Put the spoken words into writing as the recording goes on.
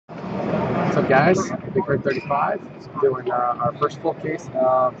What's up, guys? Big Card 35 doing our first full case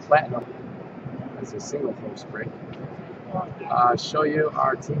of Platinum as a single close break. Show you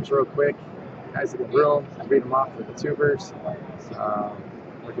our teams real quick. Guys in the room, read them off for the tubers.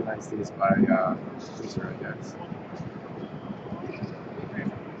 Organize these by user, I guess.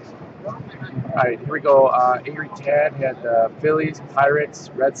 Alright, here we go. Angry Tad had the Phillies, Pirates,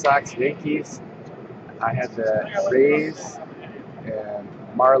 Red Sox, Yankees. I had the Rays and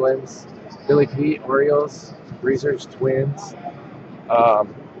Marlins, Billy Pete, Orioles, Breezers, Twins.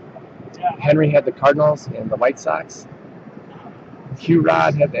 Henry had the Cardinals and the White Sox.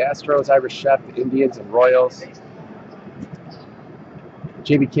 Q-Rod had the Astros, Irish Chef, the Indians, and Royals.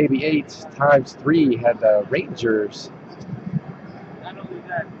 JBKB8 times 3 had the Rangers. Not only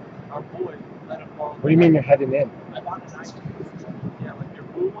that, our boy let him fall. What do you mean you're heading in? Yeah, like your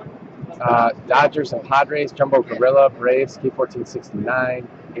blue one. Dodgers and Padres, Jumbo Gorilla, Braves, K1469,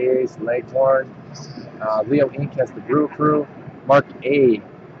 A's, Leghorn. Leo Inc. has the Brew Crew. Mark A.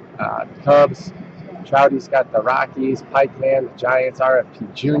 Cubs. Trouty's got the Rockies, Pikeman, the Giants,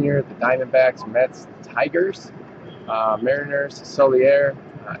 RFP Jr., the Diamondbacks, Mets, the Tigers, Mariners, Solier,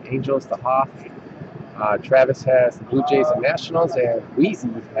 Angels, the Hawk. Travis has the Blue Jays and Nationals, and Wheezy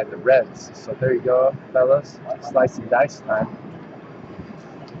had the Reds. So there you go, fellas. Slice and dice time.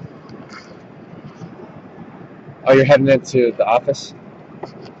 Oh, you're heading into the office?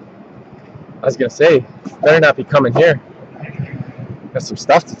 I was going to say, better not be coming here. Got some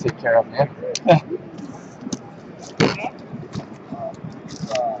stuff to take care of, man.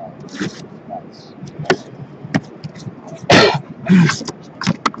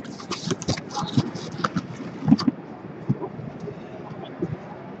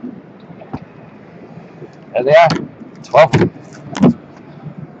 There they are, 12.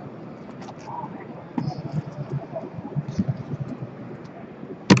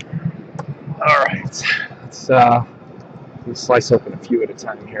 All right, let's slice open a few at a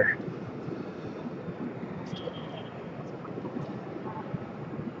time here.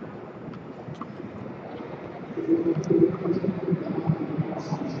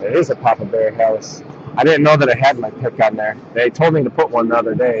 It is a Papa Bear house. I didn't know that I had my pick on there. They told me to put one the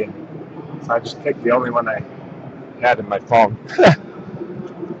other day, so I just picked the only one I had in my phone.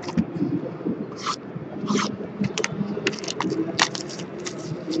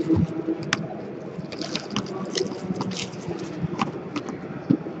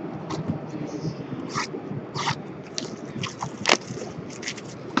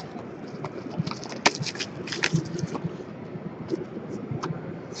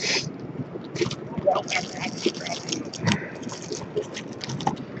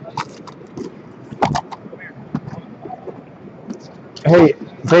 Hey,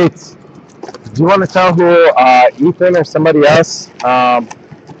 Bates, do you want to tell who Ethan or somebody else,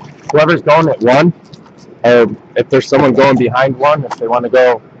 whoever's going at 1, or if there's someone going behind 1, if they want to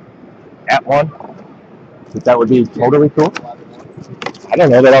go at 1, that would be totally cool? I don't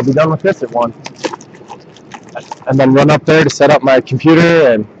know that I'll be done with this at 1. And then run up there to set up my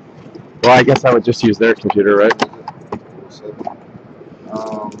computer, and, well, I guess I would just use their computer, right?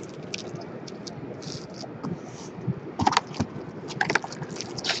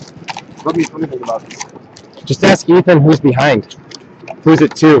 Let me think about this. Just ask Ethan who's behind. Who's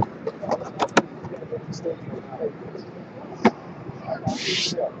it to?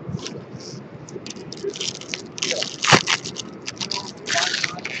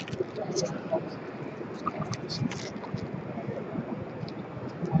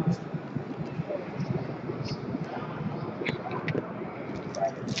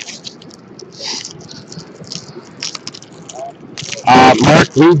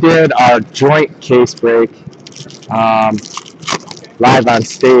 Mark, we did our joint case break live on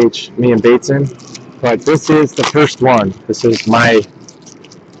stage, me and Bateson, but this is the first one. This is my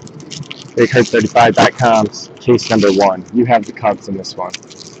BigCard35.com's case number 1. You have the Cubs in this one.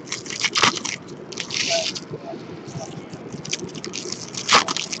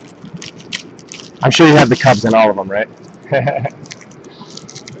 I'm sure you have the Cubs in all of them, right?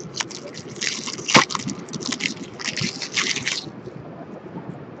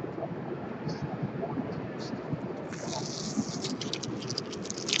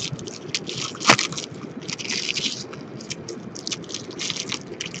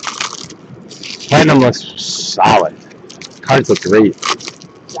 Platinum looks solid. Cards look great.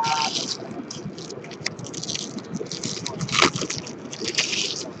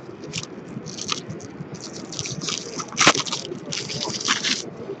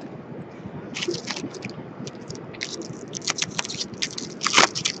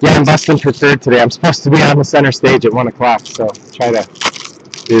 Yeah, I'm busting for third today. I'm supposed to be on the center stage at 1 o'clock, so try to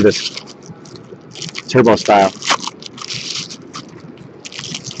do this. turbo style.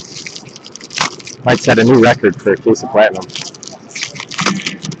 Might set a new record for a case of platinum.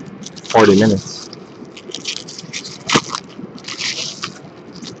 40 minutes.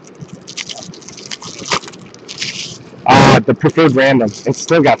 The preferred random. It's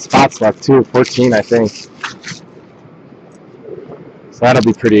still got spots left too, 14 I think. So that'll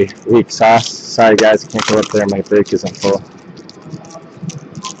be pretty weak sauce. Sorry guys, I can't go up there, my brake isn't full.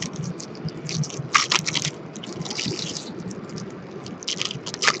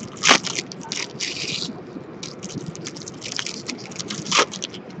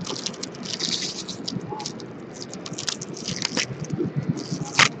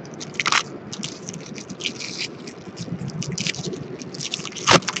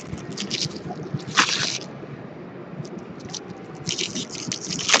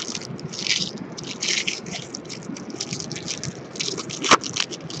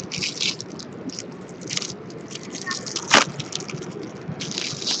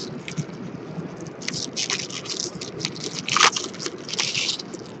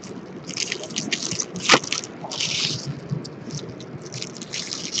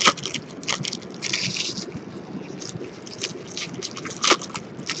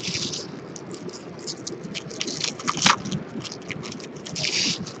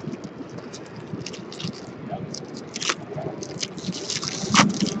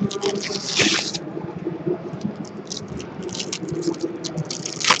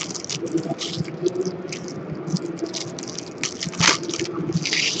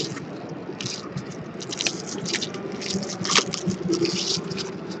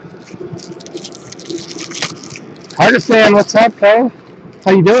 Hardestan, what's up, bro?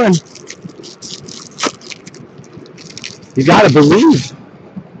 How you doing? You gotta believe.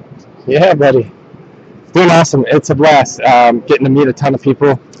 Yeah, buddy. Doing awesome. It's a blast. Getting to meet a ton of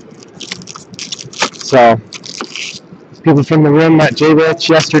people. So, people from the room met J Rich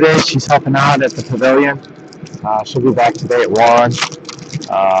yesterday. She's helping out at the pavilion. She'll be back today at 1.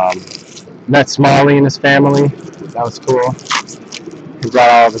 Met Smalley and his family. That was cool. He brought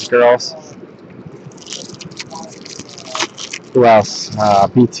all of his girls. Who else?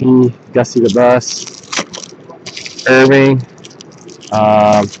 BT, Gussie the Bus, Irving,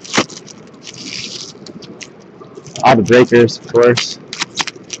 all the breakers, of course.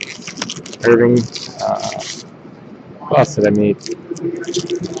 Irving. Who else did I meet?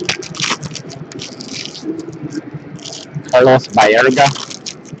 Carlos Bayerga.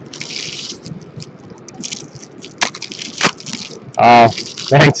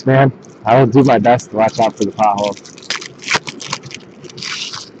 Thanks, man. I will do my best to watch out for the potholes.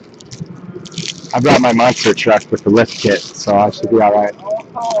 I brought my monster truck with the lift kit, so I should be all right.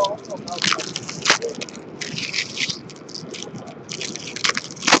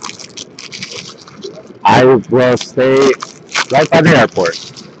 I will stay right by the airport.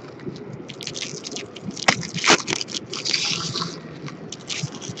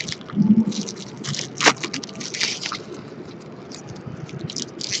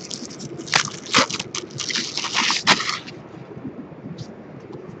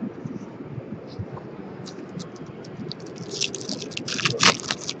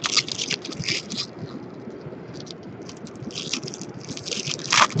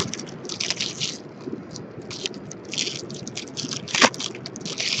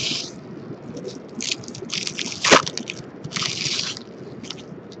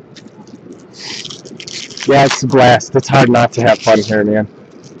 Yeah, it's a blast. It's hard not to have fun here, man.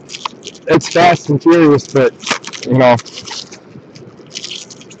 It's fast and furious, but, you know,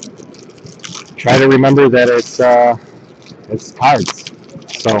 try to remember that it's cards.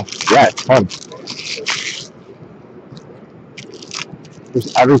 So, yeah, it's fun.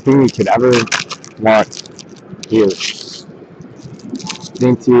 There's everything you could ever want here.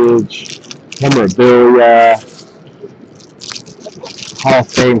 Vintage, memorabilia, Hall of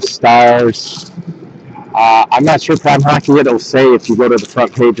Fame stars. I'm not sure Prime Hockey, it'll say if you go to the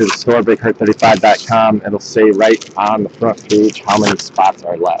front page of the store, BigHeart35.com, it'll say right on the front page how many spots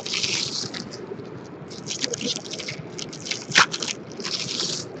are left.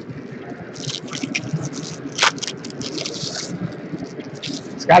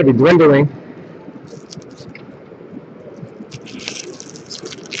 It's got to be dwindling.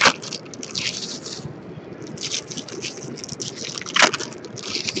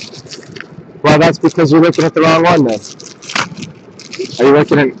 Well, that's because you're looking at the wrong one then. Are you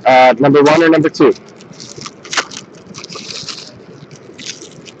looking at number 1 or number 2?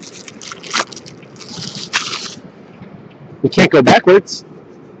 You can't go backwards.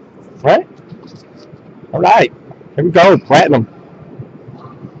 What? All right. Here we go. Platinum.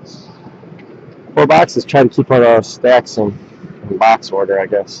 4 boxes. Try to keep our stacks in box order, I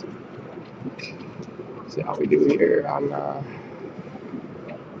guess. See how we do here on.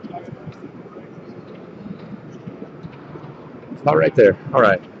 About right there. All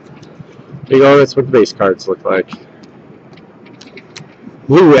right. There you go. That's what the base cards look like.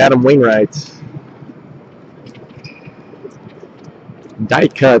 Blue, Adam Wainwright. Die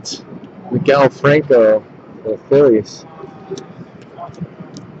cut, Miguel Franco, the Phillies.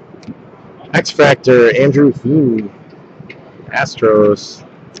 X Factor, Andrew Heaney, Astros.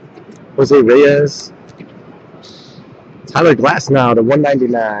 Jose Reyes. Tyler Glasnow to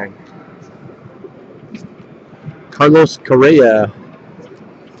 199. Carlos Correa,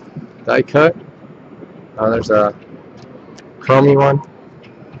 die cut. Oh, there's a chromey one.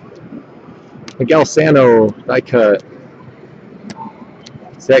 Miguel Sano, die cut.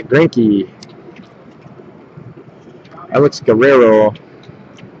 Zach Greinke. Alex Guerrero.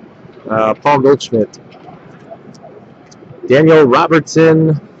 Paul Goldschmidt. Daniel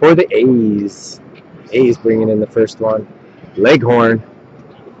Robertson for the A's. A's bringing in the first one. Leghorn.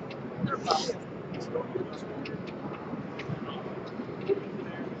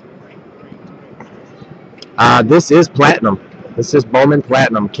 This is Platinum. This is Bowman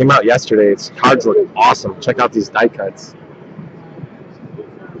Platinum. Came out yesterday. Its cards look awesome. Check out these die cuts.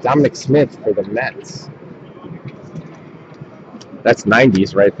 Dominic Smith for the Mets. That's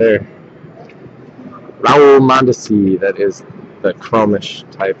 90s right there. Raul Mondesi, that is the chromish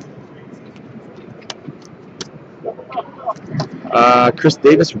type. Chris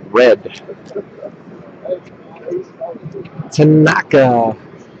Davis, red. Tanaka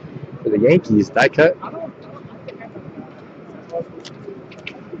for the Yankees, die cut.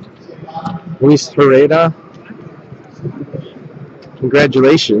 Luis Herrera,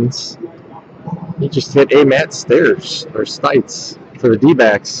 congratulations. He just hit a Matt Stairs, or Stites, for the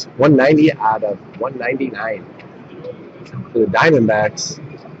D-backs. 190 out of 199. For the Diamondbacks,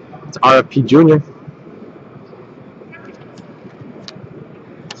 it's RFP Jr.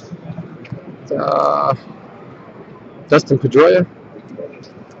 Dustin Pedroia.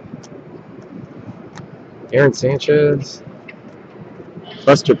 Aaron Sanchez.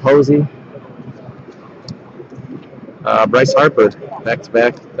 Buster Posey. Bryce Harper,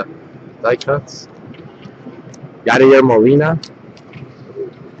 back-to-back die cuts. Yadier Molina.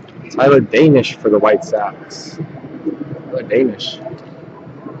 Tyler Danish for the White Sox. Tyler Danish.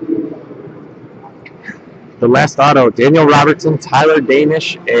 The last auto, Daniel Robertson, Tyler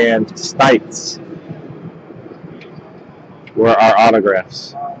Danish, and Stites were our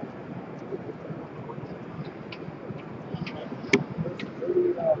autographs.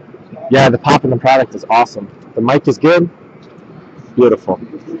 Yeah, the pop in the product is awesome. The mic is good. Beautiful.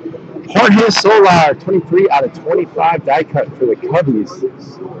 Jorge Solar, 23 out of 25 die cut for the Cubbies.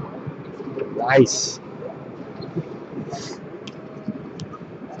 Nice.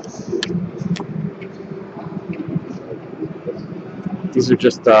 These are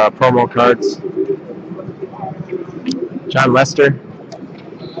just promo cards. John Lester.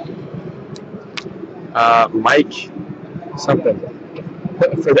 Mike something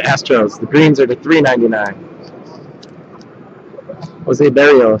for the Astros. The greens are to $3.99. Jose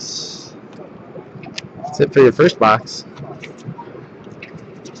Barrios. That's it for your first box.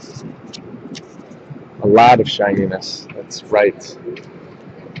 A lot of shininess. That's right.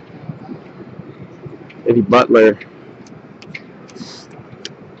 Eddie Butler.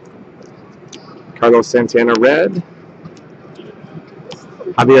 Carlos Santana red.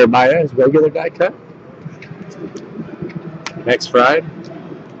 Javier Baez regular die cut. Max Fried.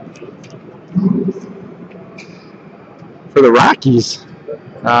 For the Rockies,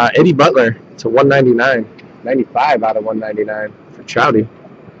 Eddie Butler to 199. 95 out of 199 for Trouty.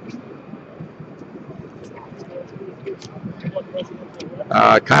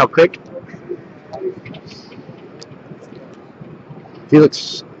 Kyle Crick.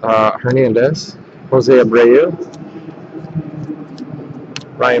 Felix Hernandez. Jose Abreu.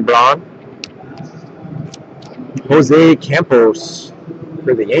 Ryan Braun. Jose Campos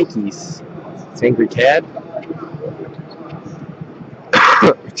for the Yankees. It's Angry Cad.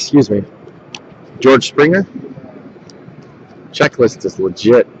 Excuse me. George Springer. Checklist is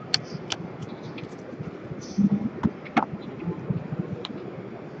legit.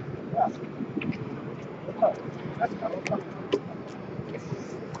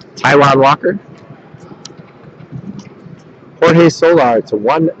 Taiwan Walker. Jorge Solar to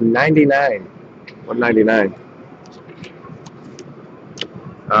 199. 199.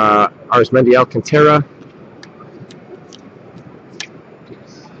 Arismendi Alcantara.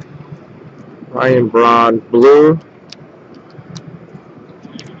 Ryan Braun blue.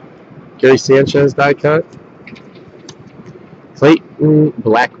 Gary Sanchez die cut. Clayton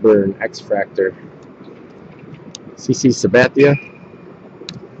Blackburn X-Fractor. CC Sabathia.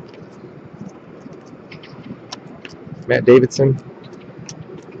 Matt Davidson.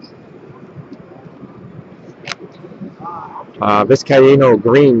 Vizcaíno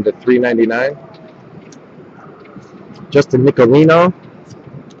Green to 399. Justin Nicolino.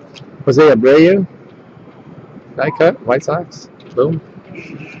 Jose Abreu. Die cut. White Sox. Boom.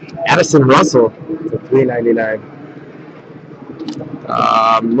 Addison Russell to 399.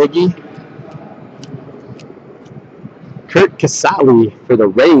 Miggy. Kurt Casale for the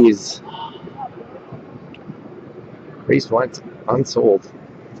Rays. Rays went unsold.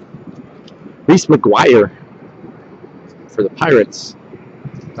 Reese McGuire for the Pirates.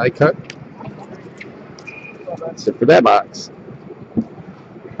 Die cut. That's it for that box.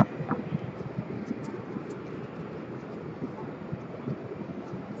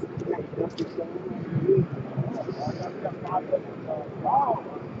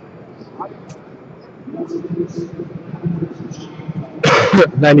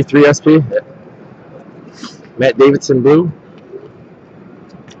 '93 SP. Matt Davidson blue.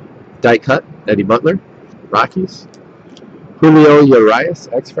 Die cut. Eddie Butler. Rockies. Julio Urias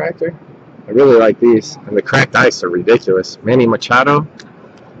X-Fractor. I really like these. And the cracked ice are ridiculous. Manny Machado.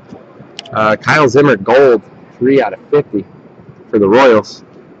 Kyle Zimmer gold. 3 out of 50 for the Royals.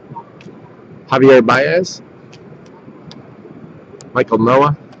 Javier Baez. Michael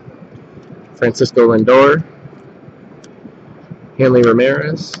Noah. Francisco Lindor. Hanley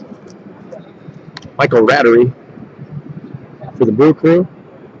Ramirez. Michael Rattery for the Brew Crew.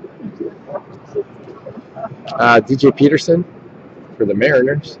 DJ Peterson for the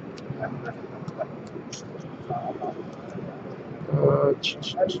Mariners.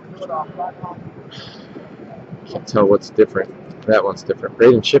 Can't tell what's different. That one's different.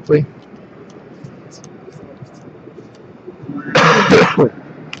 Braden Shipley.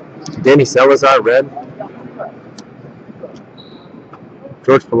 Danny Salazar, red.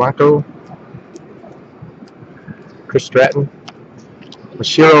 George Polanco. Chris Stratton.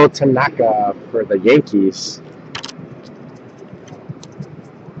 Mashiro Tanaka for the Yankees.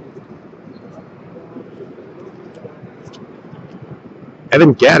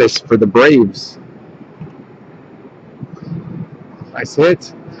 Evan Gaddis for the Braves. Nice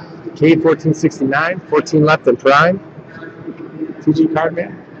hit. K 1469, 14 left in prime. TG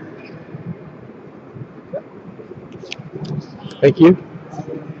Cardman. Thank you.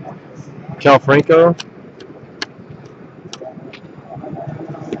 Cal Franco.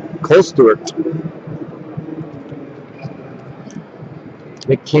 Cole Stewart.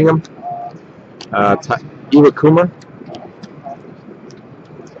 Nick Kingham. Iwakuma.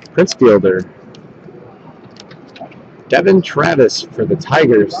 Prince Fielder. Devin Travis for the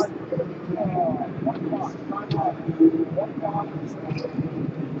Tigers.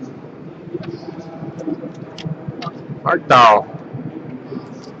 Mark Dahl.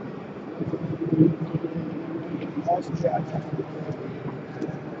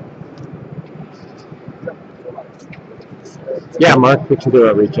 Yeah, Mark, we can do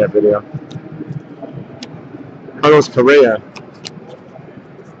a recap video. Carlos Correa.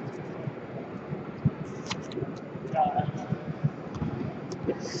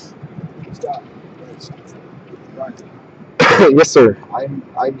 Yes, sir.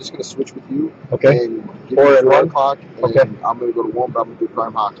 I'm just gonna switch with you. Okay. And give 4 me and 4 1 o'clock. Okay. I'm gonna go to warm, but I'm gonna do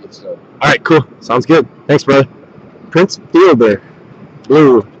prime hockey instead. All right, cool. Sounds good. Thanks, brother. Prince Fielder,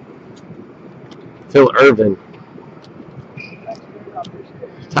 blue. Phil Irvin.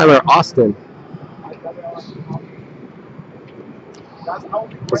 Tyler Austin.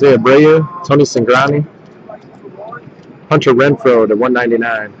 Jose Abreu, Tony Sangrani. Hunter Renfroe to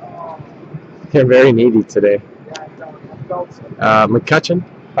 199. They're very needy today. McCutcheon,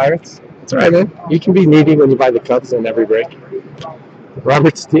 Pirates. It's all right, man. You can be needy when you buy the Cubs in every break.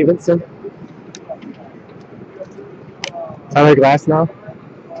 Robert Stevenson. Tyler Glasnow.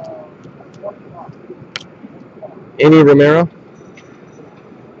 Andy Romero.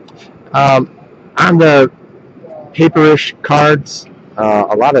 On the paperish cards,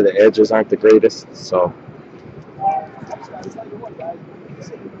 a lot of the edges aren't the greatest, so.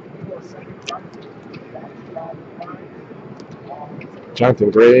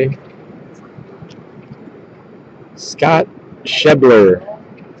 Jonathan Gray. Scott Schebler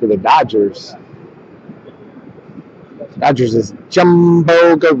for the Dodgers. Dodgers is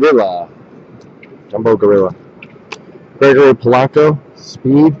Jumbo Gorilla. Jumbo Gorilla. Gregory Polanco,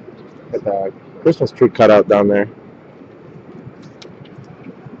 speed. Got the Christmas tree cutout down there.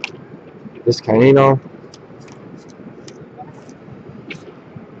 Vizcaíno.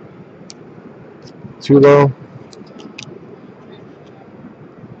 Too low.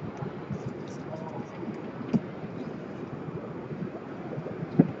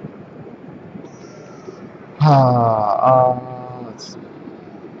 Let's see.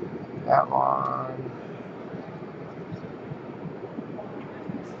 That one.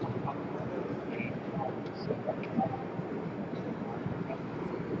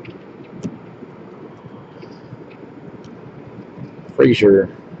 Frazier.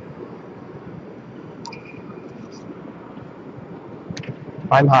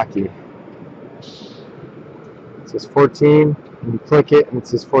 Prime Hockey. It says 14, and you click it, and it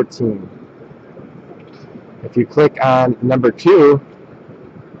says 14. If you click on number 2,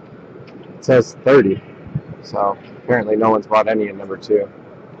 it says 30. So apparently no one's bought any in number 2.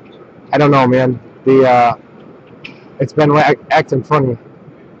 I don't know, man. It's been acting funny,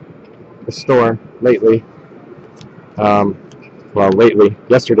 the store, lately. Well, lately.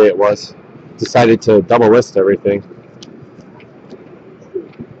 Yesterday it was. Decided to double list everything.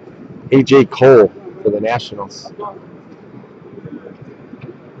 AJ Cole for the Nationals.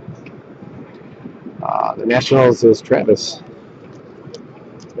 The Nationals is Travis.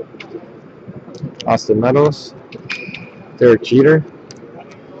 Austin Meadows. Derek Jeter.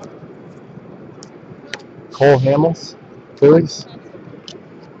 Cole Hamels, Phillies.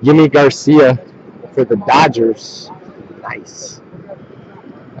 Yimi Garcia for the Dodgers. Nice.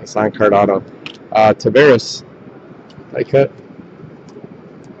 Nice on-card auto. Tavares. I cut.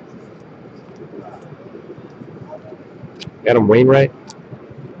 Adam Wainwright.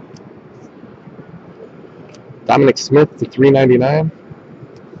 Dominic Smith to 399.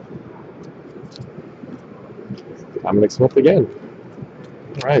 Dominic Smith again.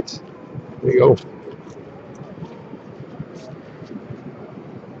 All right. There you go.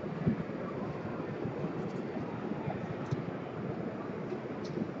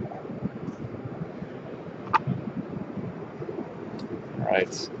 All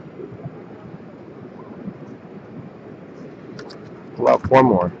right. Pull out 4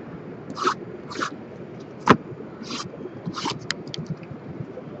 more.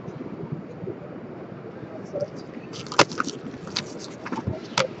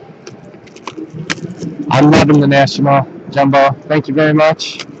 I'm loving the National, Jumbo. Thank you very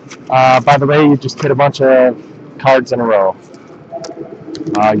much. By the way, you just hit a bunch of cards in a row.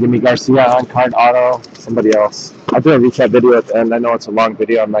 Yimi Garcia on card auto. Somebody else. I'll do a recap video at the end. I know it's a long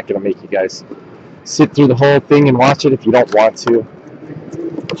video. I'm not going to make you guys sit through the whole thing and watch it if you don't want to.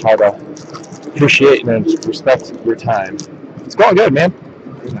 I'll try to appreciate and respect your time. It's going good, man.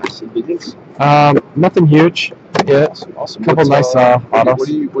 Very nice. Any big hits? Nothing huge. Yeah, Awesome. couple nice autos. What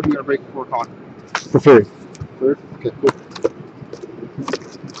are you gonna break before coffee? Preferred. Third? Okay, cool.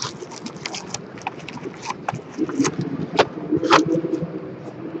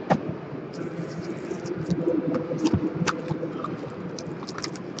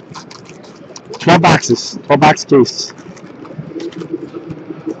 $12 boxes. 12-box case.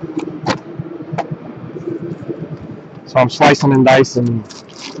 So I'm slicing and dicing,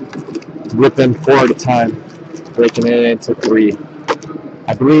 ripping 4 at a time, breaking it into 3.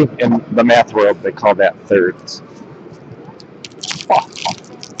 I believe in the math world they call that thirds.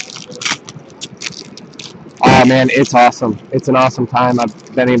 Oh man, it's awesome. It's an awesome time.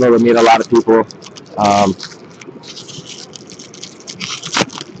 I've been able to meet a lot of people.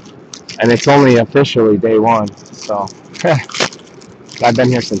 And it's only officially day 1. So I've been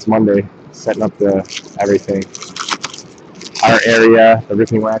here since Monday, setting up everything. Our area, the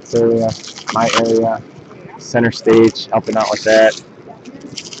ripping wax area, my area, center stage, helping out with that.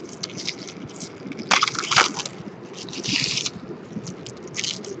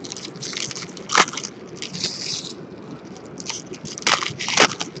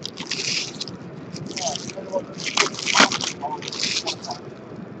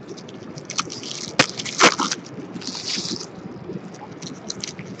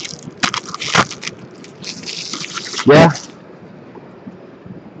 Yeah.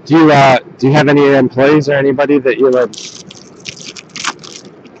 Do you have any employees or anybody that you like?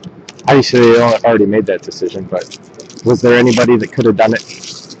 Obviously, you already made that decision, but was there anybody that could have done it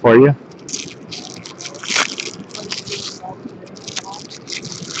for you?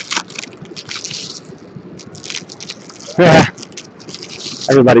 Yeah.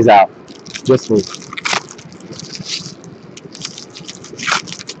 Everybody's out. Just me.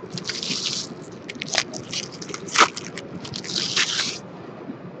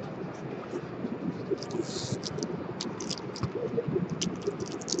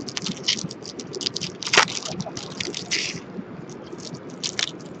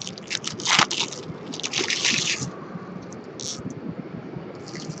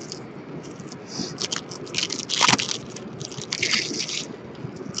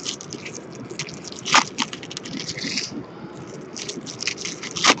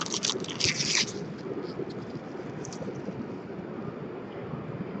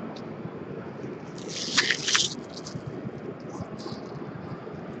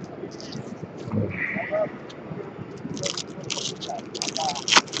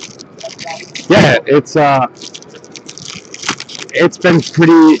 Yeah, it's been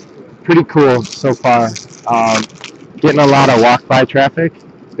pretty cool so far. Getting a lot of walk by traffic,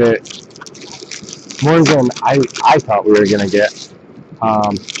 that more than I thought we were gonna get. A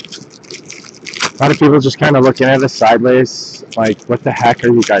lot of people just kind of looking at us sideways, like, what the heck are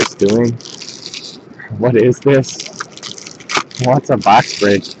you guys doing? What is this? What's a box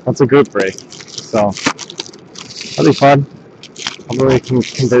break? What's a group break? So that'll be fun. Hopefully we can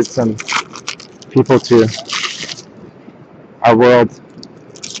convert some people to our world.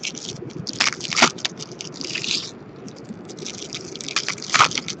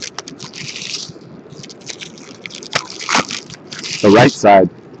 The right side,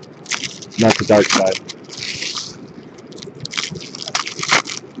 not the dark side.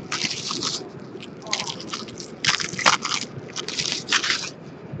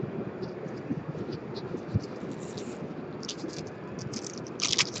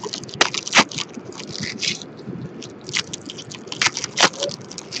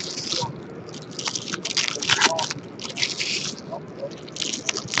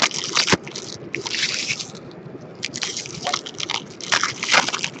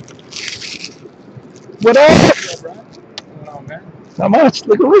 What up? Oh, man. Not much.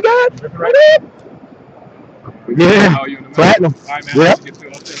 Look what we got. What up? Yeah. Oh, you in the Platinum. All right, man. Yep. Get to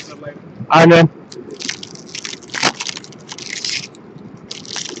upset stuff later. I know.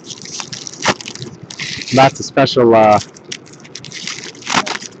 That's a special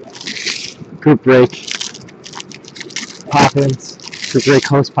group break pop-ins. Group break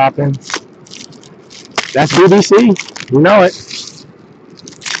host pop-ins. That's BBC. You know it.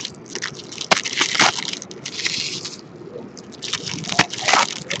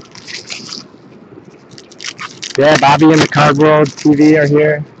 Yeah, Bobby and the Card World TV are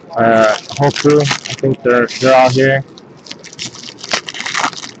here. Whole crew. I think they're all here.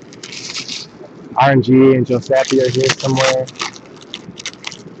 RNG and Joe Sappy are here somewhere.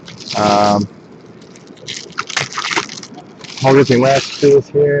 Whole Ripping West crew is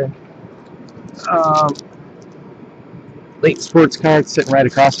here. Late Sports Cards sitting right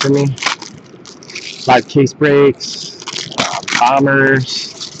across from me. Live Case Breaks. Bombers.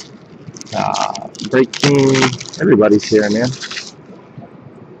 Break King. Everybody's here, man.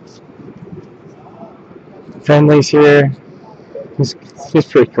 Finley's here. He's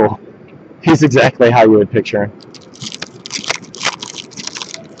pretty cool. He's exactly how you would picture him.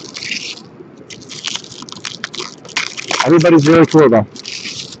 Everybody's really cool though.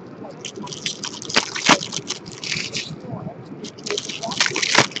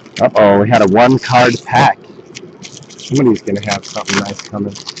 Uh-oh, we had a one card pack. Somebody's gonna have something nice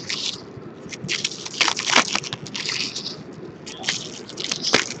coming.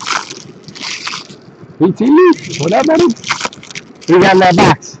 BT, what up, buddy? What you got in that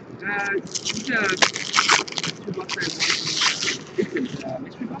box?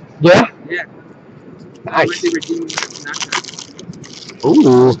 Yeah? Yeah. Nice.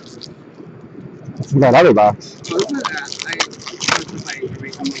 Ooh. What's in that other box?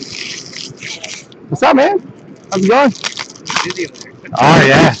 What's up, man? How's it going? Oh,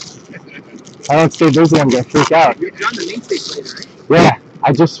 yeah. I don't stay busy, I'm going to freak out. You're on the main stage later, right? Yeah,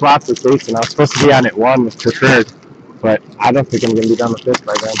 I just swapped the station. I was supposed to be on it 1 with preferred, but I don't think I'm going to be done with this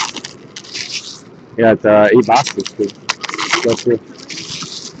by then. We got 8 boxes to go through.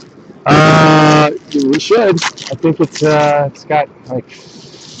 We should. I think it's got like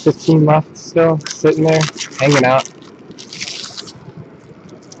 15 left still, sitting there, hanging out.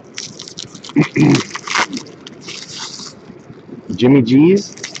 Jimmy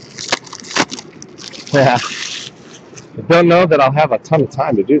G's. Yeah. I don't know that I'll have a ton of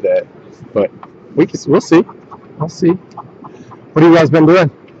time to do that, but we'll see. We'll see. What have you guys been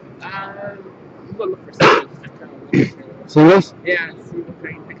doing? I'm gonna look for Seals? Yeah, see if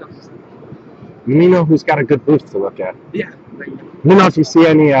I can pick up some. Let me know who's got a good booth to look at. Yeah. Let me know if you see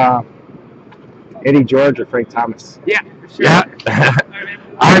any Eddie George or Frank Thomas. Yeah, for sure. Yeah.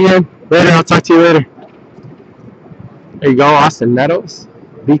 All right, man. Later. I'll talk to you later. There you go, Austin Meadows,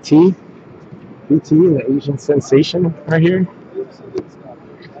 BT and the Asian Sensation right here.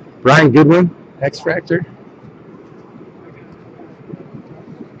 Brian Goodwin, X Factor.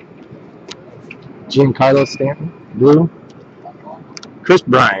 Giancarlo Stanton, blue. Chris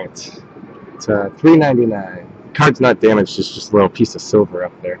Bryant, it's $3.99. Card's not damaged, it's just a little piece of silver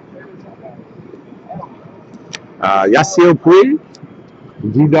up there. Yasiel Puig,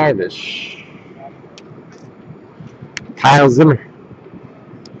 D. Darvish. Kyle Zimmer.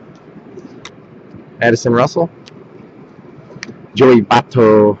 Addison Russell. Joey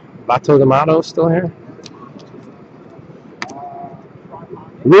Bato D'Amato still here.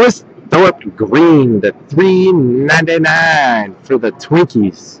 Lewis Thorpe Green, the $3.99 for the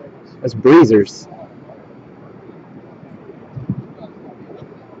Twinkies. That's Breezers.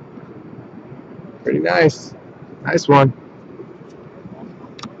 Pretty nice. Nice one.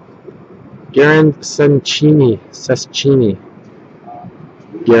 Garen Cecchini.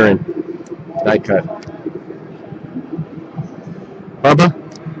 Garen. Die cut. Bubba.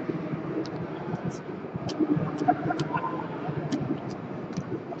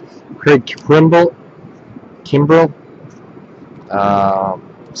 Craig Kimbrell.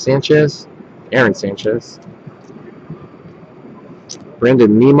 Sanchez. Aaron Sanchez.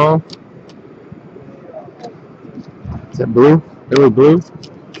 Brandon Nemo. Is that blue? Billy Blue?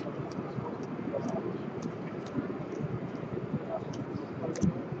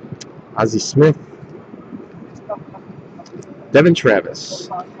 Ozzie Smith. Devin Travis.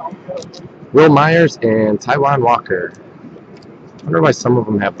 Will Myers and Taiwan Walker. I wonder why some of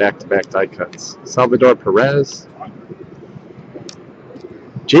them have back-to-back die cuts. Salvador Perez.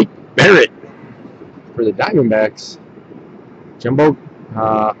 Jake Barrett for the Diamondbacks. Jumbo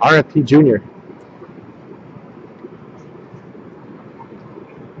RFP Jr.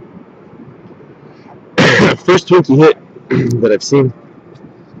 First Twinkie hit that I've seen,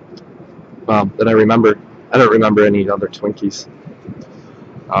 that I remember. I don't remember any other Twinkies.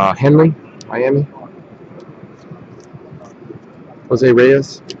 Henley, Miami. Jose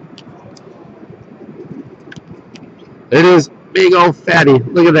Reyes. It is big old fatty.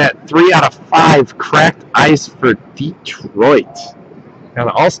 Look at that. 3 out of 5 cracked ice for Detroit. Got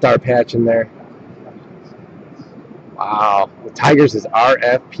an all-star patch in there. Wow. The Tigers is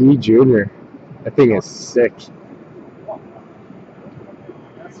RFP Jr. That thing is sick.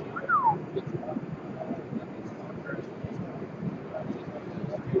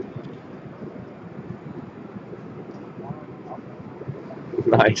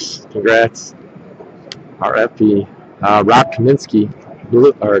 Nice. Congrats. RFP. Rob Kaminsky,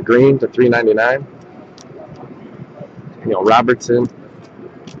 blue or green to $3.99. Robertson.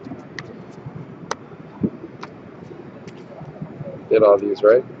 Did all these,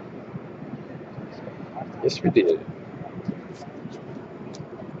 right? Yes, we did.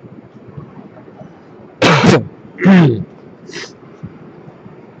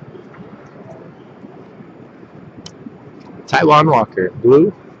 Taiwan Walker,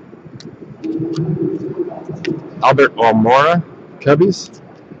 blue. Albert Almora, Cubbies.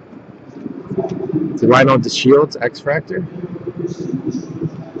 Delino DeShields, X-Factor.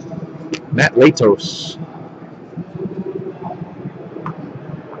 Matt Latos.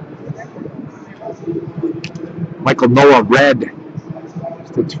 Michael Noah, red.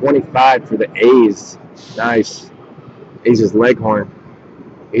 To 25 for the A's. Nice. A's is Leghorn.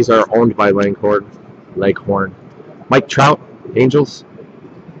 A's are owned by Leghorn. Mike Trout, Angels.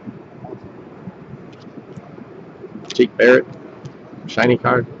 Jake Barrett, shiny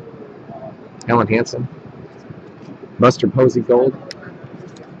card. Helen Hansen. Buster Posey, gold.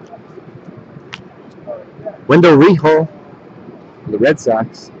 Wendell Rijo, the Red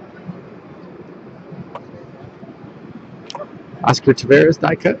Sox. Oscar Taveras,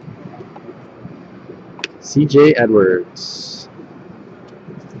 die cut. C.J. Edwards.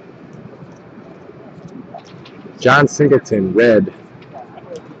 John Singleton, red.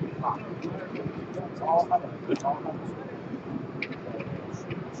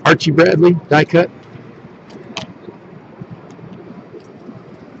 Archie Bradley, die cut.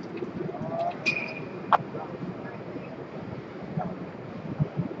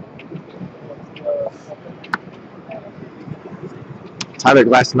 Tyler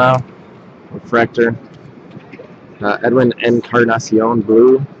Glasnow, refractor. Edwin Encarnacion,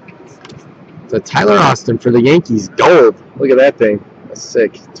 blue. So Tyler Austin for the Yankees, gold. Look at that thing. That's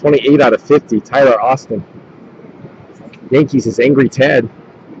sick. 28 out of 50, Tyler Austin. Yankees is Angry Ted.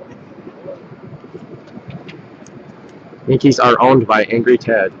 Yankees are owned by Angry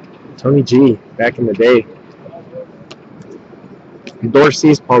Ted. Tony G, back in the day.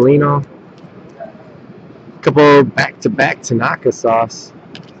 Dorsey's Paulino. Couple back-to-back Tanaka sauce.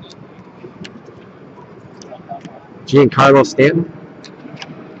 Giancarlo Stanton.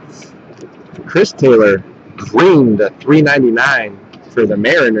 Chris Taylor, green to $3.99 for the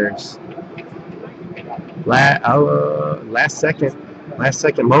Mariners. Last second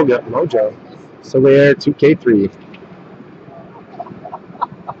mojo. So we're 2K3.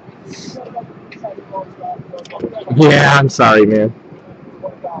 Yeah, I'm sorry, man.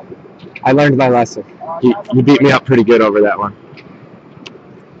 I learned my lesson. You beat me up pretty good over that one.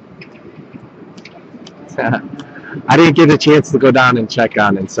 I didn't get a chance to go down and check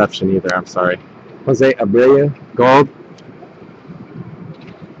on Inception either. I'm sorry. Jose Abreu, gold.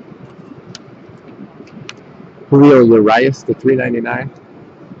 Julio Urias to 399.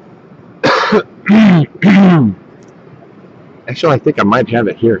 Actually, I think I might have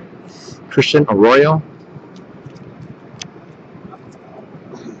it here. Christian Arroyo.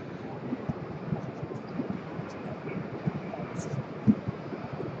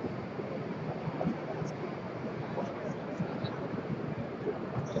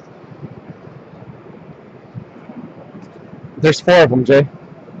 There's 4 of them, Jay.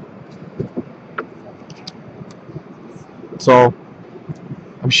 So,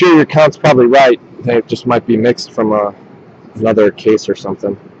 I'm sure your count's probably right. They just might be mixed from another case or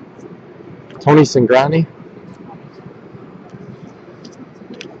something. Tony Cingrani.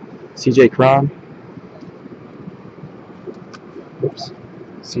 CJ Cron. Oops.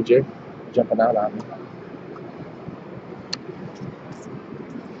 CJ jumping out on me.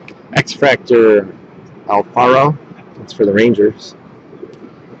 X Factor Alfaro. That's for the Rangers.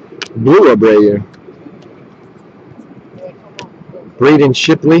 Blue Abreu. Braden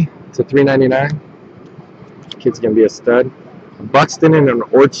Shipley to 399. Kid's gonna be a stud. Buxton and an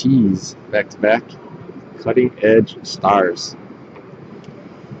Ortiz back to back. Cutting edge stars.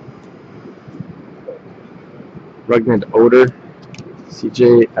 Rugned Oder.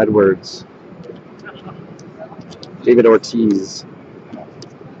 CJ Edwards. David Ortiz.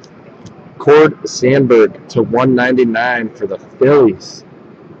 Cord Sandberg to 199 for the Phillies.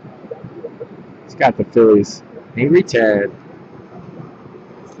 He's got the Phillies. Angry Ted.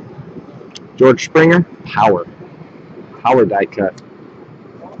 George Springer. Power die cut.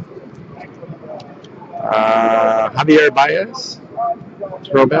 Javier Baez.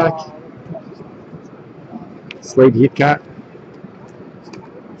 Throwback. Slade Heathcott.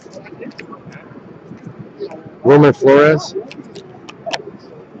 Wilmer Flores.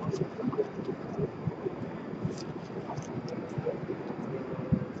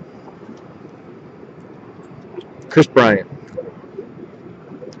 Chris Bryant.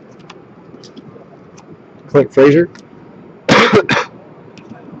 Clint Frazier.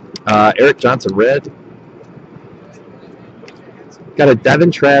 Eric Johnson, red. Got a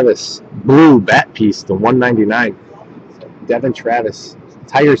Devin Travis blue bat piece to 199. Devin Travis.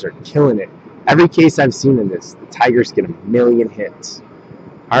 Tigers are killing it. Every case I've seen in this, the Tigers get 1,000,000 hits.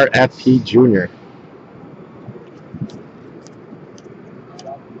 RFP Jr.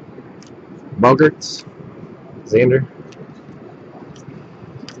 Bogarts. Xander.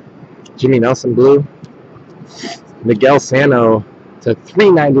 Jimmy Nelson blue. Miguel Sano to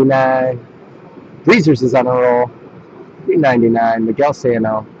 399. Breezers is on a roll. 399. Miguel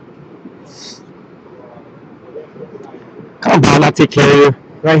Sano. Come on, I'll take care of you.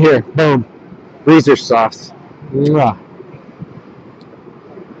 Right here. Boom. Breezer sauce. Mwah.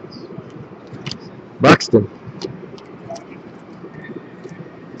 Buxton.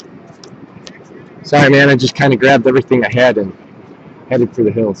 Sorry, man. I just kind of grabbed everything I had and headed for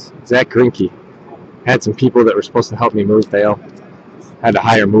the hills. Zach Greinke. Had some people that were supposed to help me move bail. Had to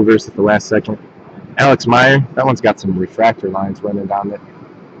hire movers at the last second. Alex Meyer. That one's got some refractor lines running down it.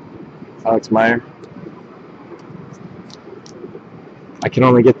 Alex Meyer. I can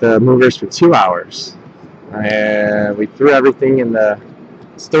only get the movers for 2 hours. And we threw everything in the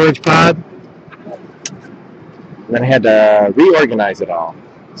storage pod. And then I had to reorganize it all.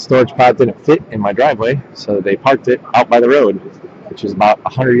 The storage pod didn't fit in my driveway, so they parked it out by the road, which is about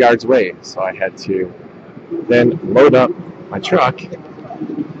 100 yards away. So I had to then load up my truck,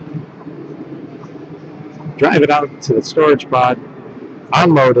 drive it out to the storage pod,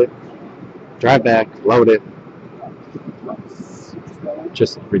 unload it, drive back, load it.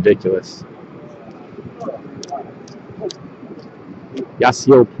 Just ridiculous.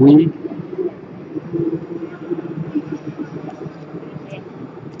 Yasiel Puig.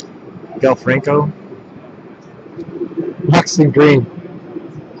 Miguel Franco. Buxton Green.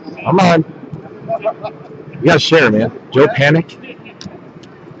 Come on. You gotta share, man. Joe Panic.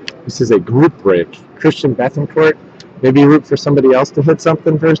 This is a group break. Christian Bethencourt. Maybe root for somebody else to hit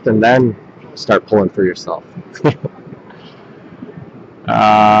something first and then start pulling for yourself.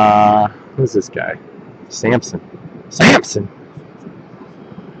 Who's this guy? Samson.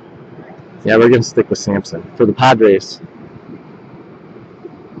 Yeah, we're going to stick with Samson for the Padres.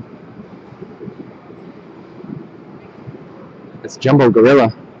 It's Jumbo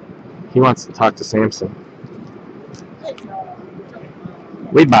Gorilla. He wants to talk to Samson.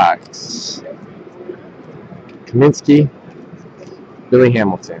 Weedbox. Kaminsky. Billy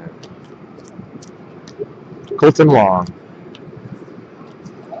Hamilton. Colton Wong.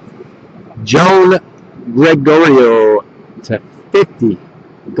 Joan Gregorio to 50.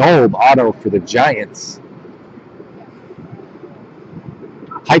 Gold auto for the Giants.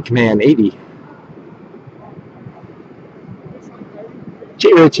 Pikeman 80.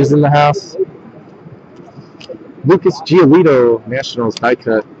 J. Rich is in the house. Lucas Giolito, Nationals die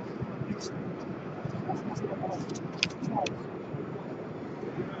cut.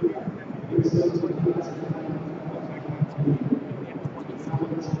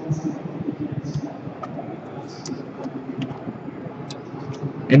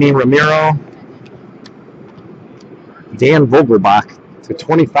 Andy Ramiro. Dan Vogelbach to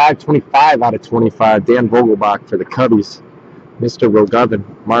 25 out of 25. Dan Vogelbach for the Cubbies. Mr. Rogovin.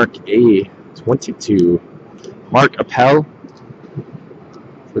 Mark A. 22. Mark Appel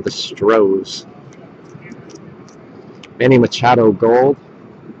for the Stros. Manny Machado gold.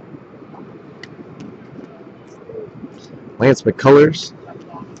 Lance McCullers.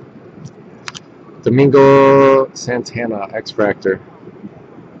 Domingo Santana X-Fractor.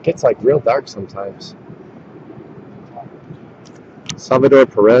 Gets like real dark sometimes. Salvador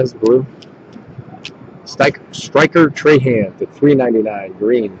Perez blue. Striker Trahan to 399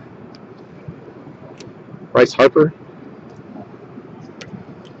 green. Bryce Harper.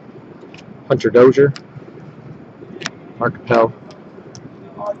 Hunter Dozier. Mark Appel.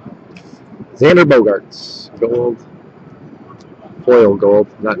 Xander Bogaerts gold. Foil gold,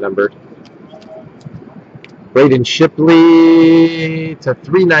 not numbered. Braden Shipley to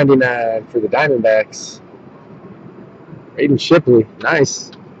 399 for the Diamondbacks. Braden Shipley,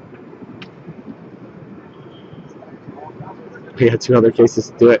 nice. We had 2 other cases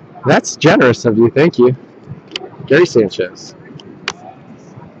to do it. That's generous of you, thank you. Gary Sanchez.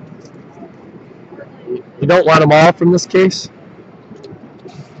 You don't want them all from this case?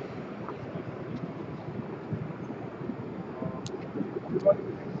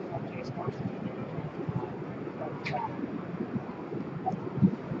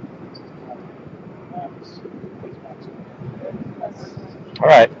 All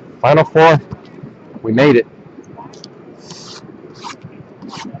right, final 4. We made it.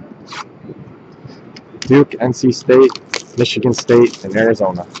 Duke, NC State, Michigan State, and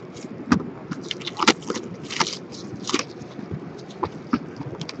Arizona.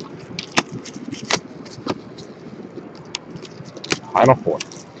 Final 4.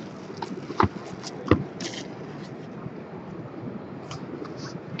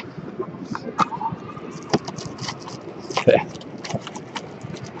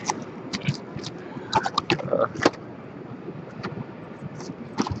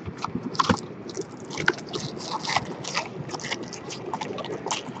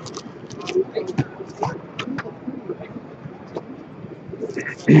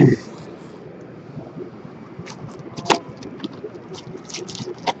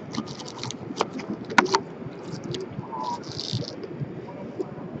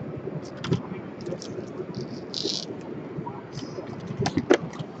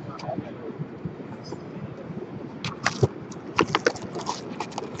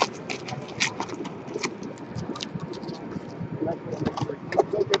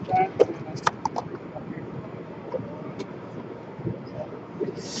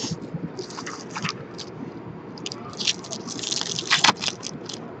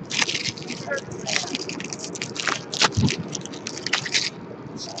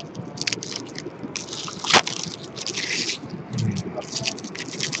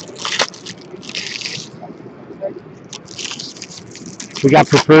 We got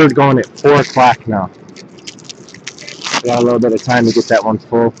preferred going at 4 o'clock now. We got a little bit of time to get that one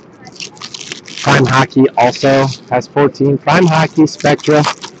full. Prime Hockey also has 14. Prime Hockey, Spectra.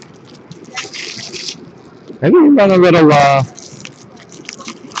 Maybe we run a little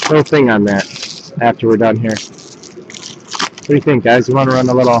thing on that after we're done here. What do you think, guys? You want to run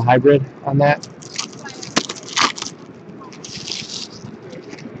a little hybrid on that?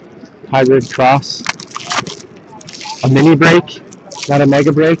 Hybrid cross. A mini break, not a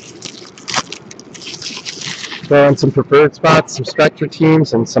mega break. Throw in some preferred spots, some Spectra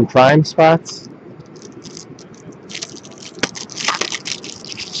teams, and some prime spots.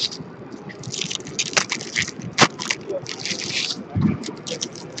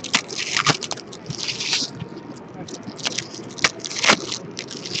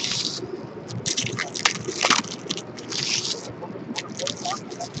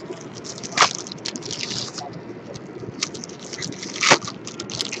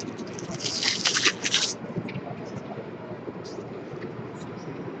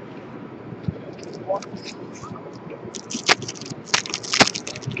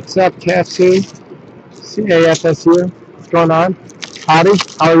 What's up, CAFC? CAFSU? What's going on? Howdy,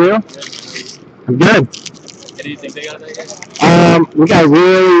 how are you? Good. Anything they got there? We got a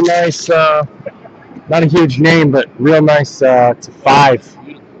really nice, not a huge name, but real nice to 5.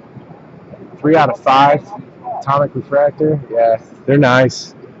 3 out of 5. Atomic refractor. Yeah, they're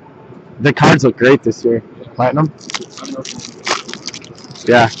nice. The cards look great this year. Platinum.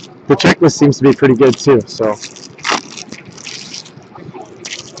 Yeah, the checklist seems to be pretty good too. So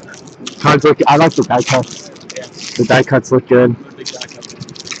cards look. I like the die cuts. The die cuts look good.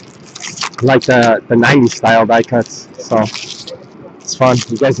 I like the 90s style die cuts. So it's fun.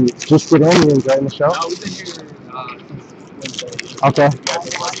 You guys just get in. You enjoying the show? No, we've been here Wednesday. Okay.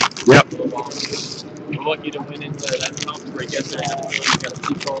 Yep. We're lucky to win into that conference break yesterday. We got a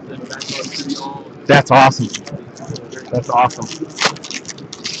seat called and back on City Hall. That's awesome. That's awesome.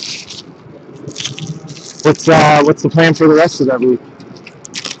 What's the plan for the rest of that week?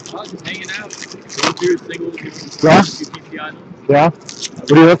 Just hanging out. Going through singles. Yeah. Yeah.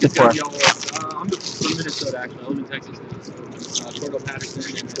 What are you looking for? I'm from Minnesota actually. I live in Texas now. So Torgo Patterson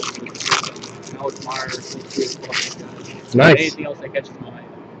and Alex Myers. Nice. Anything else that catches my eye.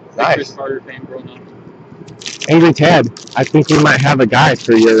 Nice. Chris Carter fan growing up. Angry Tad, I think we might have a guy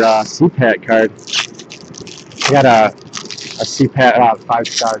for your CPAT card. We got a CPAT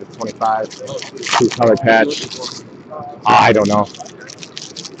 5-star to 25, 2-color patch. I don't know.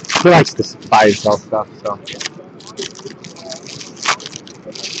 He likes to buy and sell stuff, so.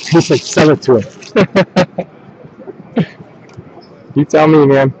 He's like, sell it to him. You tell me,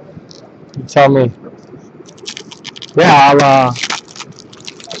 man. You tell me. Yeah,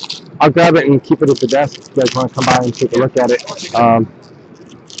 I'll grab it and keep it at the desk if you guys want to come by and take a look at it.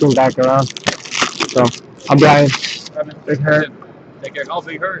 Swing back around. So, I'm Brian. Big Hurt. Take care. Oh,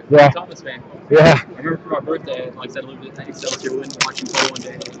 Big Hurt. Yeah. Thomas fan. Yeah. I remember for my birthday, like I said, I lived at Excelsior win, watching play one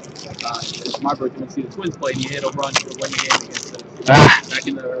day. It was my birthday to see the Twins play, and he hit a run to win the game against us. Back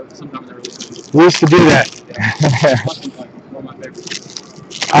in sometime in the early 90s. We used to do that. One of my favorites.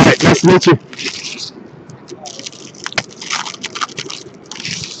 All right, nice to meet you.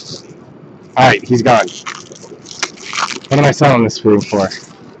 All right, he's gone. What am I selling this thing for?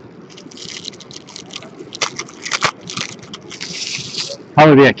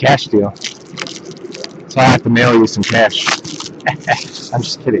 Probably a cash deal. So I have to mail you some cash. I'm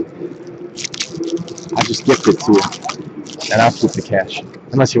just kidding. I'll just gift it to you, and I'll keep the cash.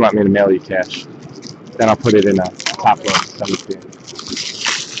 Unless you want me to mail you cash, then I'll put it in a top load.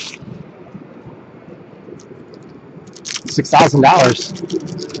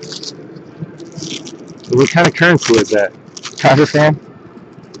 $6,000. What kind of currency is that? Charger fan?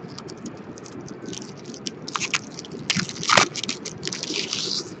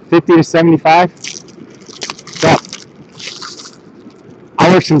 $50 to $75? Yeah.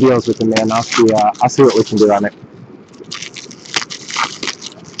 I'll work some deals with him, man. I'll see what we can do on it.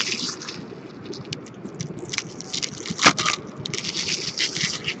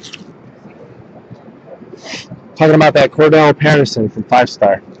 Talking about that Cordell Patterson from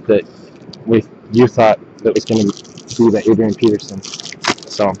 5-star that you thought that was going to be the Adrian Peterson.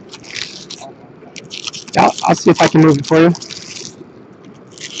 So I'll see if I can move it for you.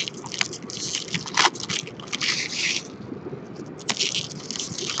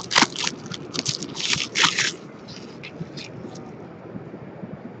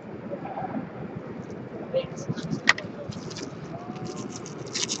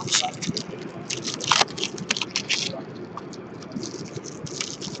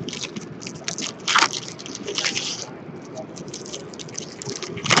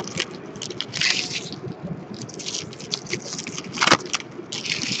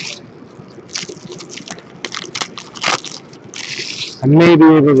 I may be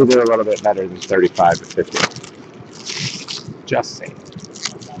able to do a little bit better than 35 to 50. Just saying.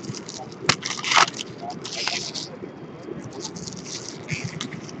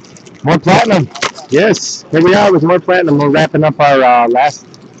 More platinum. Yes, here we are with more platinum. We're wrapping up our last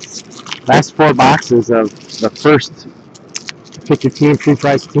 4 boxes of the first Pick Your Team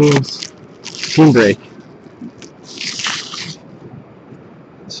pre-price teams team break.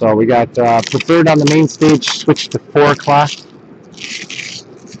 So we got preferred on the main stage, switched to 4 o'clock.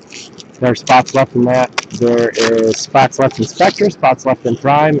 There are spots left in that. There is spots left in Spectre, spots left in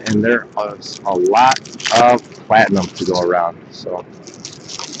Prime, and there is a lot of platinum to go around. So,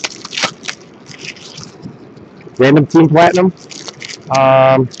 random team platinum?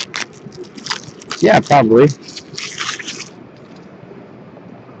 Yeah, probably.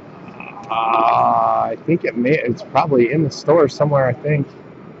 I think it's probably in the store somewhere, I think.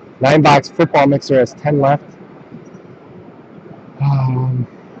 9-box football mixer has 10 left.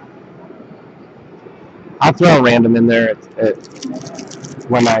 I'll throw a random in there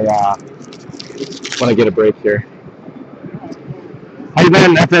when I Want to get a break here. How you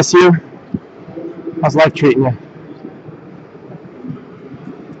been, FSU? How's life treating you?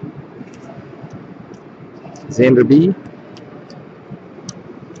 Xander B.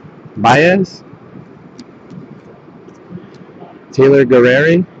 Baez. Taylor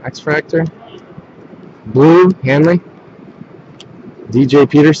Guerreri, X-Fractor. Blue, Hanley. DJ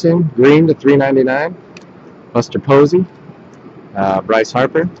Peterson, green to $3.99. Buster Posey. Bryce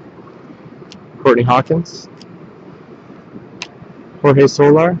Harper. Courtney Hawkins. Jorge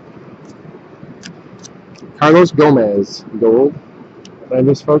Solar. Carlos Gomez, gold. Did I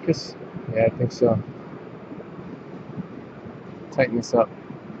lose focus? Yeah, I think so. Tighten this up.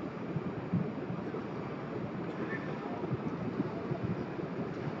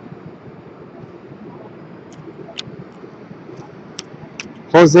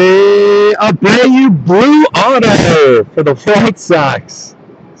 Jose Abreu, blue auto for the White Sox.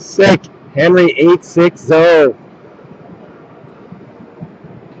 Sick. Henry 860.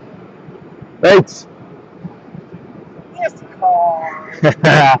 Thanks.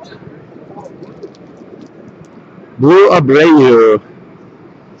 Blue Abreu.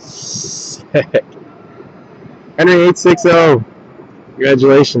 Sick. Henry 860.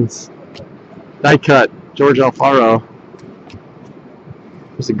 Congratulations. Die cut. George Alfaro.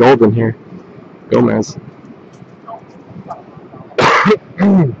 There's a gold in here. Gomez.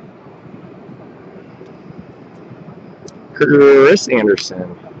 Chris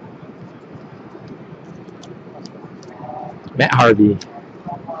Anderson. Matt Harvey.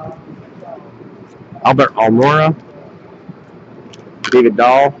 Albert Almora. David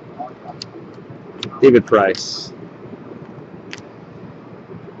Dahl. David Price.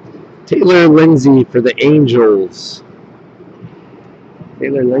 Taylor Lindsay for the Angels.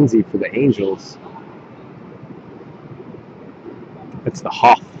 Taylor Lindsay for the Angels. That's the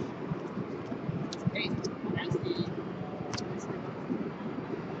Hoff.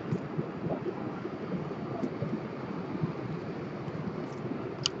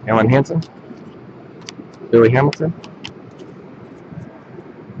 Alan Hansen. Billy Hamilton.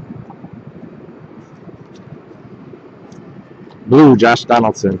 Blue, Josh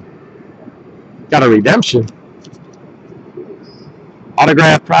Donaldson. Got a redemption.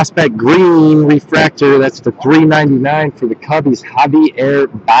 Autograph prospect green refractor. That's the $3.99 for the Cubbies. Javier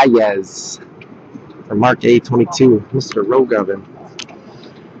Baez. For Mark A22. Mr. Rogoven.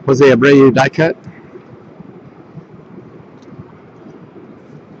 Jose Abreu die cut.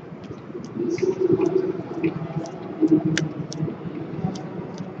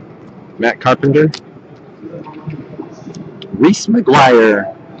 Matt Carpenter. Reese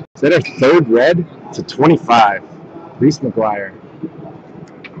McGuire. Is that our third red? It's a 25. Reese McGuire.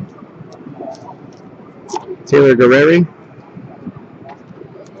 Taylor Guerreri.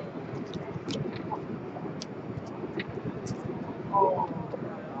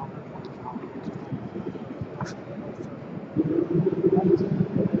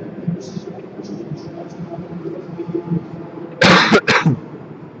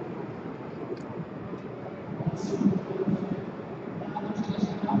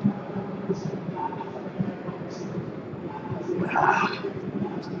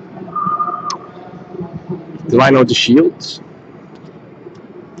 Delino DeShields.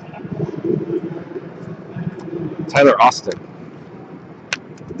 Tyler Austin.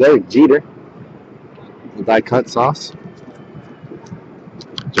 Derek Jeter. The die cut sauce.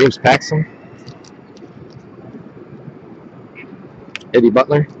 James Paxton. Eddie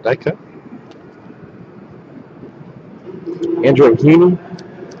Butler, die cut. Andrew Heaney.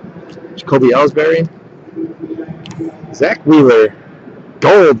 Jacoby Ellsbury. Zach Wheeler.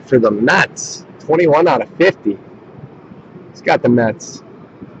 Gold for the Mets. 21 out of 50. He's got the Mets.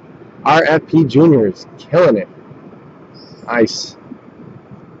 RFP Juniors. Killing it. Nice.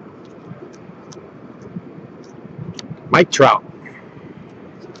 Mike Trout.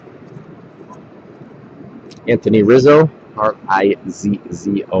 Anthony Rizzo.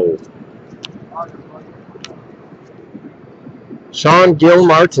 R-I-Z-Z-O. Sean Gill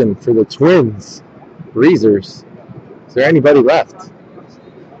Martin for the Twins. Breezers. Is there anybody left?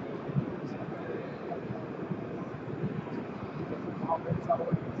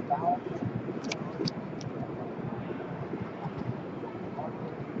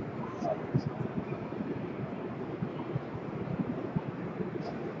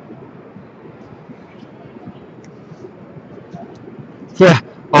 Yeah.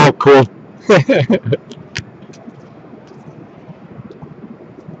 Oh, cool.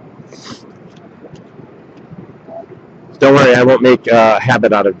 Don't worry, I won't make a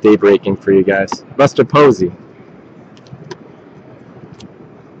habit out of day breaking for you guys. Buster Posey.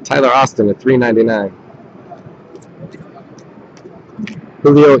 Tyler Austin at $3.99.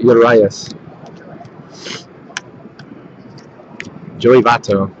 Julio Urias. Joey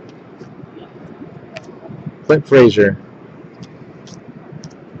Votto. Clint Frazier.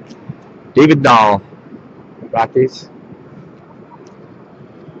 David Dahl. Rockies.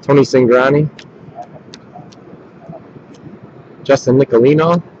 Tony Cingrani. Justin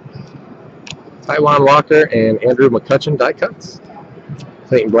Nicolino. Taijuan Walker and Andrew McCutchen die cuts.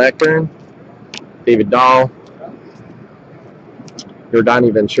 Clayton Blackburn. David Dahl.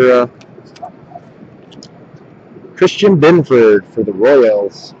 Yordani Ventura. Christian Binford for the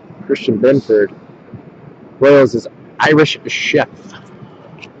Royals. Christian Binford. Royals is Irish Chef.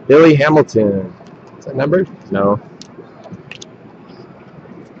 Billy Hamilton. Is that numbered? No.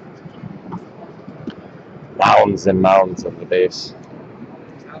 Mounds and mounds of the base.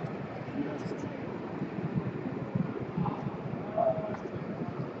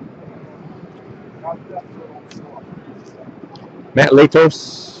 Matt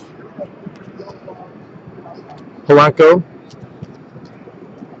Latos. Polanco.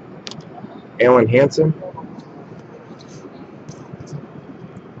 Alan Hansen.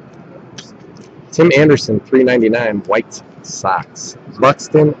 Tim Anderson, $3.99. White Sox.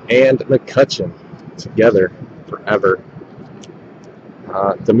 Buxton and McCutchen together forever.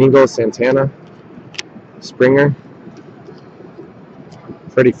 Domingo Santana. Springer.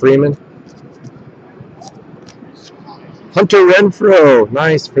 Freddie Freeman. Hunter Renfroe,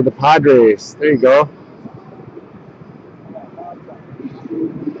 nice for the Padres. There you go.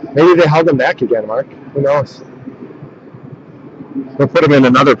 Maybe they held him back again, Mark. Who knows? We'll put him in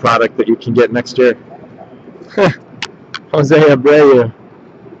another product that you can get next year. Jose Abreu.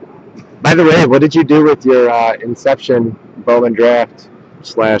 By the way, what did you do with your Inception Bowman draft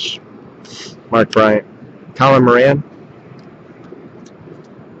 / Mark Bryant? Colin Moran?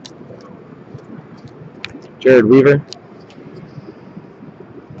 Jared Weaver?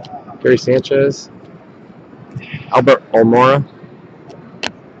 Gary Sanchez, Albert Almora,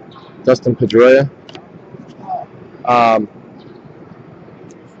 Dustin Pedroia,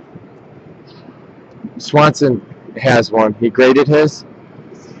 Swanson has one. He graded his.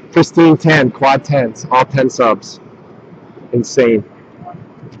 Pristine 10, quad 10s, all 10 subs. Insane.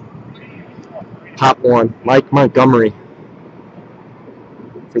 Top one, Mike Montgomery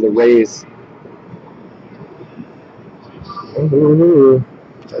for the Rays. Ooh.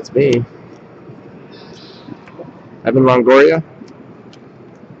 That's me. Evan Longoria.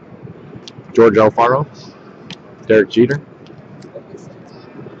 George Alfaro. Derek Jeter.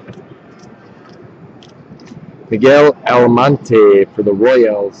 Miguel Almonte for the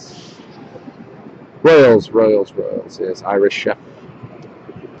Royals. Royals. Yes, Irish Chef.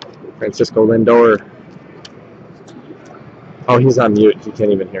 Francisco Lindor. Oh, he's on mute. He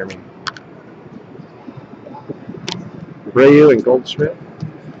can't even hear me. Abreu and Goldschmidt.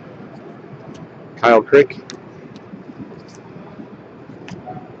 Kyle Crick,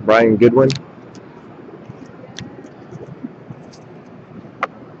 Brian Goodwin,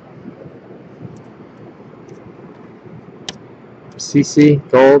 CC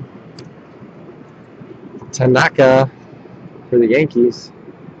Gold, Tanaka for the Yankees,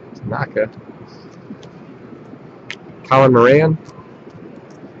 Tanaka, Colin Moran,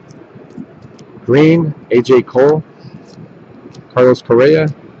 Green, AJ Cole, Carlos Correa,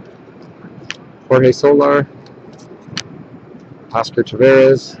 Jorge Solar, Oscar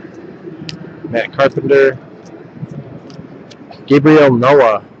Taveras, Matt Carpenter, Gabriel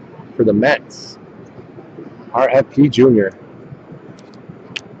Noah for the Mets, RFP Jr.,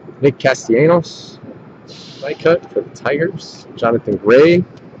 Nick Castellanos, light cut for the Tigers, Jonathan Gray,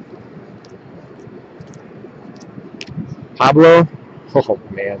 Pablo, oh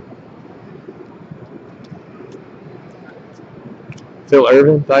man, Phil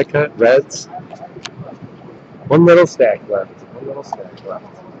Irvin, die cut, Reds. One little stack left.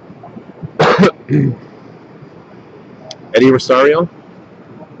 Eddie Rosario.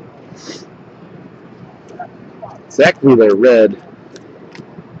 Zach Wheeler, red.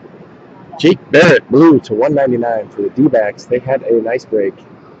 Jake Barrett, blue to $1.99 for the D-backs. They had a nice break.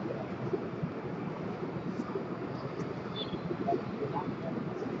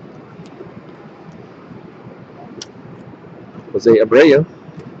 Jose Abreu.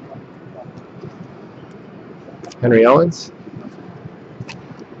 Henry Owens.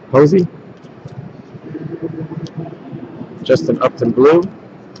 Posey. Justin Upton blue.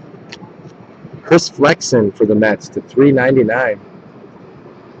 Chris Flexen for the Mets to $3.99.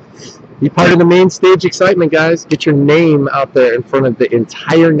 Be part of the main stage excitement, guys. Get your name out there in front of the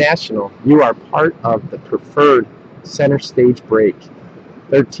entire National. You are part of the preferred center stage break.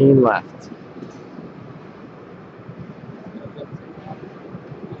 13 left.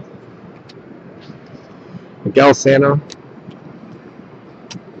 Miguel Sano.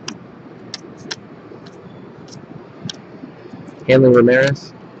 Hanley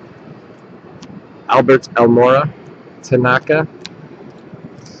Ramirez. Albert Elmora. Tanaka.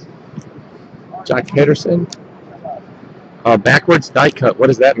 Jack Peterson. Backwards die cut. What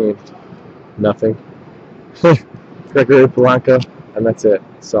does that mean? Nothing. Gregory Polanco, and that's it.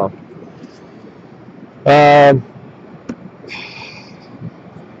 So,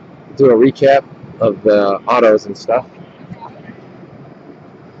 do a recap of the autos and stuff.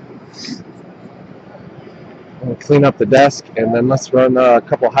 I'll clean up the desk, and then let's run a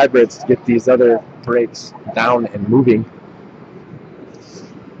couple hybrids to get these other brakes down and moving.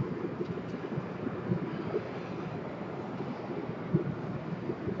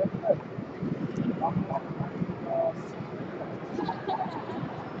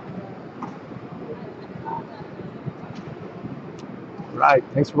 Right.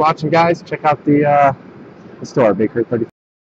 Thanks for watching, guys. Check out the store, Bakery 35.